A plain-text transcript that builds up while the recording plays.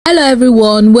Hello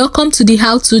everyone, welcome to the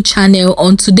How To channel.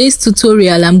 On today's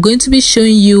tutorial, I'm going to be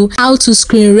showing you how to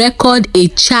screen record a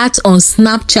chat on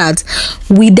Snapchat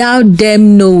without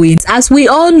them knowing. As we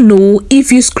all know,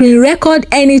 if you screen record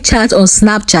any chat on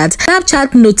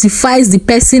Snapchat notifies the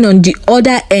person on the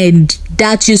other end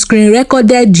that you screen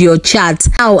recorded your chat.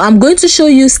 Now I'm going to show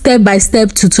you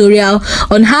step-by-step tutorial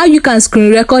on how you can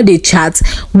screen record a chat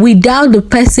without the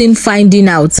person finding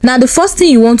out. Now the first thing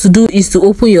you want to do is to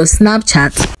open your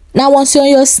Snapchat. Now once you're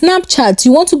on your Snapchat,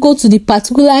 you want to go to the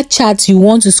particular chat you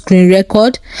want to screen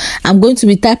record. I'm going to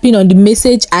be tapping on the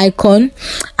message icon,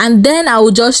 and then I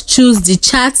will just choose the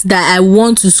chat that I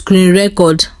want to screen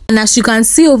record. And as you can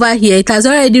see over here, it has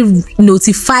already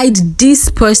notified this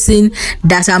person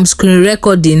that I'm screen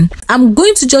recording. I'm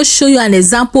going to just show you an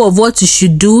example of what you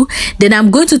should do. Then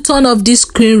I'm going to turn off this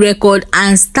screen record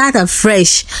and start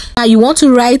afresh. Now you want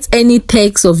to write any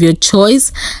text of your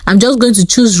choice. I'm just going to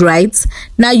choose write.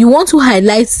 Now you want to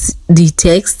highlight the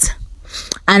text,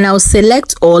 and I'll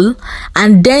select all,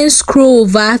 and then scroll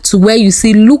over to where you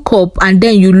see look up, and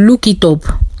then you look it up.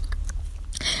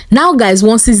 Now guys,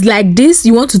 once it's like this,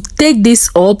 you want to take this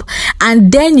up,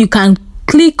 and then you can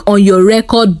click on your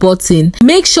record button.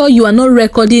 Make sure you are not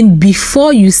recording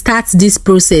before you start this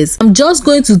process. I'm just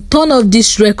going to turn off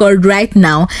this record right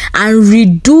now and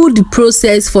redo the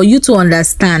process for you to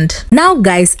understand. Now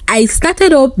guys, I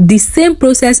started up the same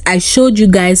process I showed you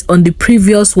guys on the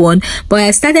previous one, but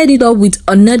I started it up with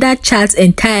another chat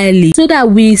entirely so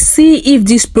that we see if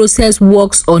this process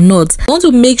works or not. I want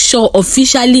to make sure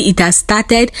officially it has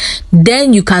started.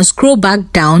 Then you can scroll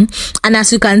back down, and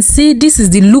as you can see, this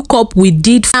is the lookup we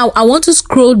did. Now I want to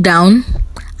scroll down,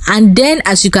 and then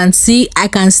as you can see, I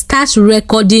can start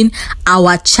recording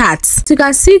our chat. So you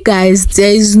can see guys,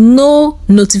 there is no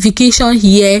notification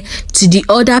here to the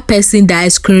other person that I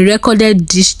screen recorded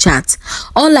this chat,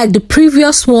 unlike the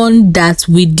previous one that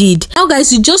we did. Now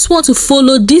guys, you just want to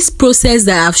follow this process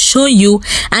that I've shown you,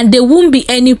 and there won't be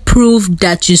any proof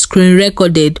that you screen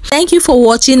recorded. Thank you for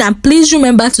watching, and please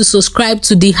remember to subscribe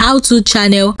to the How To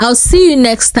channel. I'll see you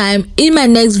next time in my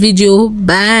next video.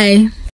 Bye.